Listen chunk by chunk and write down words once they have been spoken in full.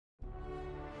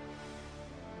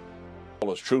all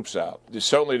his troops out.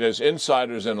 Certainly there's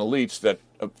insiders and elites that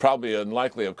probably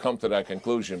unlikely have come to that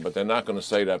conclusion, but they're not going to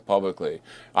say that publicly.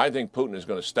 I think Putin is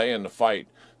going to stay in the fight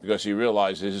because he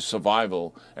realizes his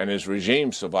survival and his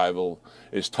regime's survival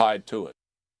is tied to it.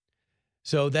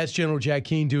 So that's General Jack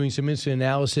Keane doing some instant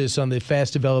analysis on the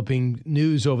fast-developing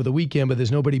news over the weekend, but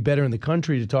there's nobody better in the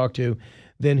country to talk to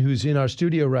than who's in our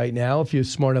studio right now. If you're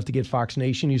smart enough to get Fox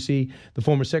Nation, you see the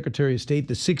former Secretary of State,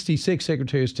 the 66th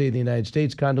Secretary of State of the United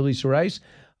States, Condoleezza Rice.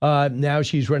 Now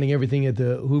she's running everything at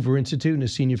the Hoover Institute and a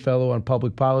senior fellow on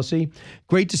public policy.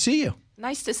 Great to see you.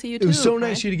 Nice to see you, too. It was so Brian.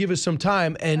 nice of you to give us some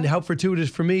time, and how fortuitous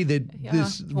for me that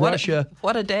this Russia.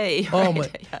 What a day. Oh, my,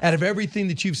 out of everything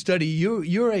that you've studied,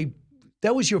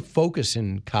 that was your focus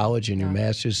in college and your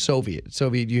master's,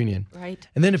 Soviet Union. Right.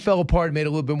 And then it fell apart and made it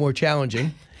a little bit more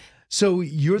challenging. So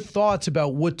your thoughts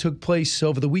about what took place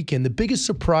over the weekend, the biggest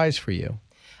surprise for you?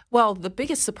 Well, the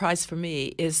biggest surprise for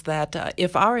me is that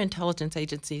if our intelligence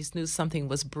agencies knew something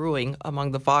was brewing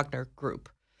among the Wagner group,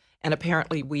 and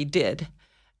apparently we did,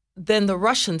 then the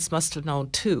Russians must have known,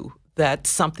 too, that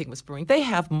something was brewing. They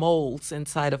have moles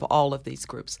inside of all of these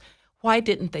groups. Why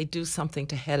didn't they do something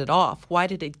to head it off? Why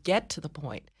did it get to the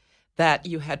point that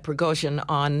you had Prigozhin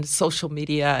on social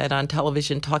media and on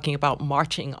television talking about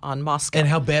marching on Moscow? And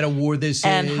how bad a war this is,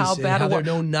 and how there are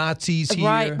no Nazis here.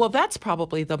 Right. Well, that's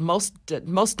probably the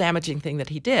most damaging thing that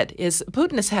he did, is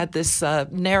Putin has had this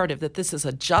narrative that this is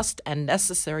a just and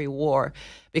necessary war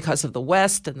because of the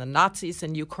West and the Nazis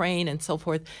in Ukraine and so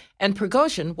forth. And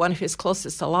Prigozhin, one of his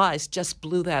closest allies, just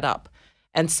blew that up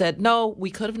and said, no, we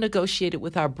could have negotiated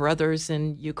with our brothers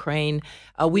in Ukraine.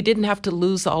 We didn't have to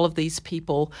lose all of these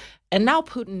people. And now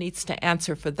Putin needs to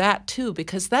answer for that, too,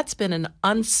 because that's been an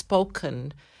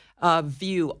unspoken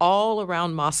view all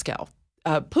around Moscow.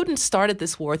 Putin started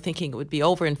this war thinking it would be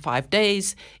over in 5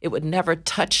 days. It would never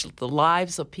touch the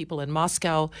lives of people in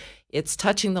Moscow. It's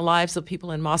touching the lives of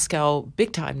people in Moscow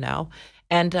big time now.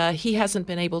 And he hasn't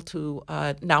been able to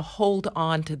now hold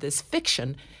on to this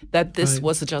fiction that this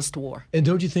was a just war. And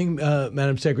don't you think,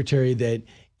 Madam Secretary, that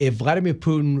if Vladimir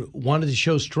Putin wanted to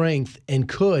show strength and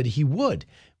could, he would?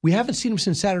 We haven't seen him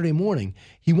since Saturday morning.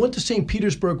 He went to St.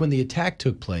 Petersburg when the attack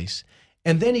took place.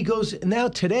 And then he goes, now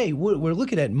today, we're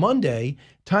looking at Monday,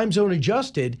 time zone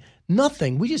adjusted,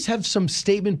 nothing. We just have some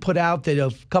statement put out that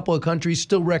a couple of countries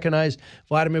still recognize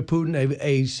Vladimir Putin,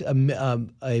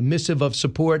 a missive of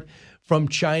support from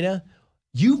China.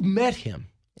 You've met him.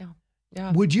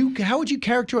 Yeah. How would you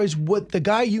characterize what the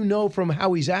guy you know from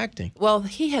how he's acting? Well,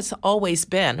 he has always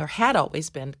been, or had always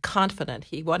been, confident.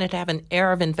 He wanted to have an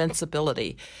air of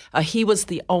invincibility. He was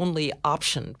the only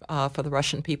option for the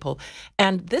Russian people.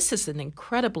 And this is an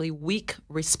incredibly weak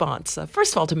response.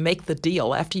 First of all, to make the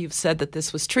deal after you've said that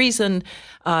this was treason,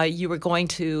 you were going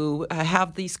to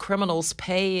have these criminals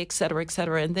pay, et cetera,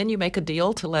 and then you make a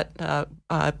deal to let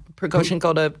Prigozhin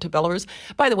go to Belarus.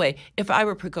 By the way, if I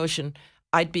were Prigozhin,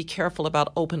 I'd be careful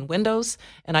about open windows,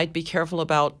 and I'd be careful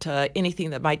about anything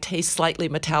that might taste slightly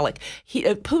metallic.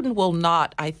 Putin will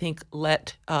not, I think,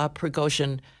 let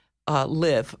Prigozhin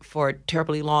live for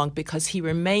terribly long because he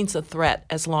remains a threat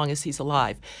as long as he's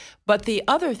alive. But the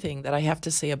other thing that I have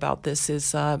to say about this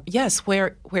is, yes,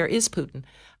 where is Putin?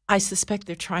 I suspect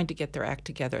they're trying to get their act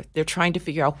together. They're trying to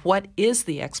figure out what is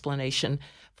the explanation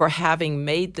for having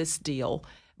made this deal.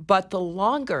 But the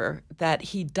longer that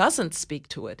he doesn't speak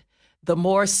to it, the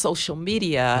more social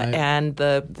media and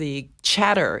the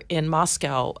chatter in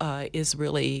Moscow is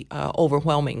really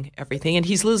overwhelming everything, and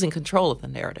he's losing control of the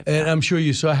narrative. And I'm sure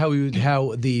you saw how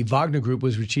the Wagner Group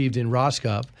was retrieved in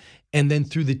Rostov, and then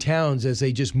through the towns as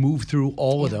they just move through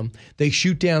all of them. They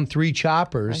shoot down 3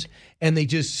 choppers, and they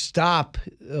just stop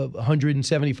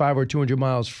 175 or 200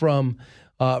 miles from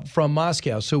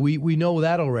Moscow. So we know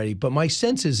that already. But my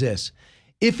sense is this: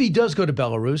 if he does go to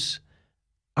Belarus,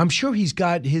 I'm sure he's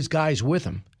got his guys with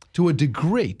him to a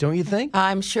degree, don't you think?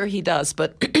 I'm sure he does,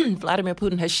 but Vladimir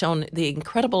Putin has shown the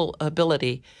incredible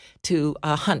ability to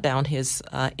hunt down his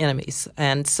enemies.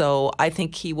 And so I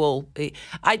think he will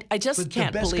I just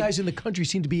can't believe... But the best guys in the country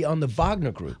seem to be on the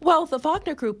Wagner Group. Well, the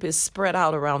Wagner Group is spread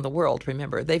out around the world,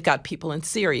 remember. They've got people in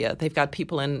Syria. They've got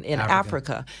people in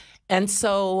Africa. And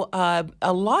so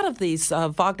a lot of these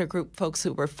Wagner Group folks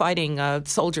who were fighting,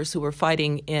 soldiers who were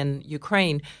fighting in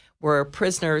Ukraine, were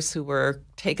prisoners who were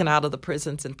taken out of the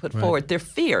prisons and put forward. They're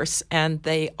fierce and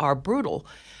they are brutal.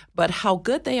 But how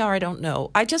good they are, I don't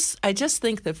know. I just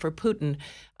think that for Putin,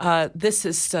 this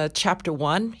is chapter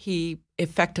 1. He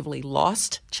effectively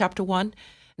lost chapter 1.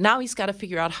 Now he's got to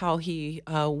figure out how he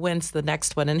wins the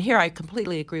next one. And here I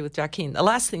completely agree with Joaquin. The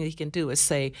last thing that he can do is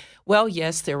say, well,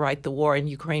 yes, they're right, the war in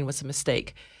Ukraine was a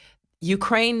mistake.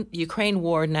 Ukraine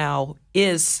war now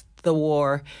is the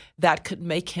war that could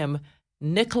make him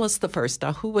Nicholas I.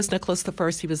 Now, who was Nicholas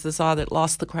I? He was the Tsar that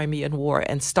lost the Crimean War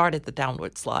and started the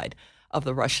downward slide of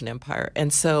the Russian Empire.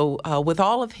 And so with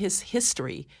all of his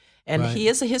history, and he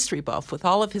is a history buff, with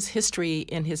all of his history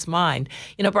in his mind,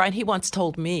 Brian, he once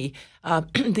told me,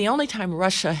 the only time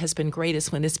Russia has been great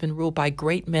is when it's been ruled by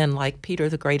great men like Peter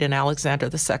the Great and Alexander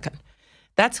II.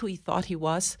 That's who he thought he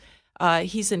was.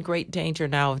 He's in great danger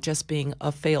now of just being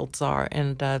a failed Tsar,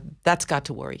 and that's got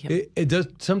to worry him. It does.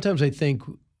 Sometimes I think,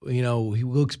 he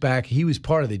looks back, he was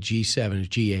part of the G7,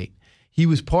 G8. He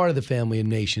was part of the family of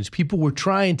nations. People were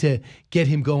trying to get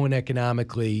him going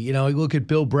economically. You look at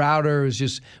Bill Browder, is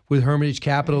just with Hermitage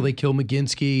Capital, they killed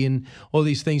McGinsky and all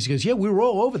these things. He goes, yeah, we were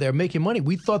all over there making money.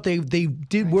 We thought they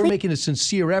were making a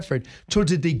sincere effort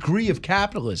towards a degree of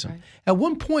capitalism. Right. At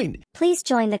one point. Please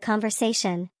join the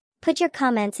conversation. Put your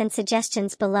comments and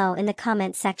suggestions below in the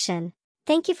comment section.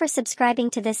 Thank you for subscribing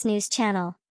to this news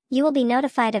channel. You will be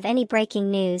notified of any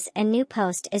breaking news and new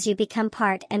post as you become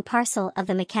part and parcel of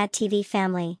the McCad TV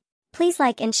family. Please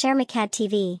like and share McCad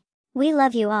TV. We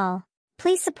love you all.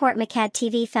 Please support McCad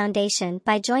TV Foundation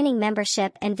by joining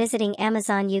membership and visiting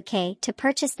Amazon UK to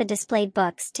purchase the displayed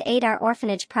books to aid our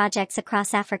orphanage projects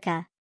across Africa.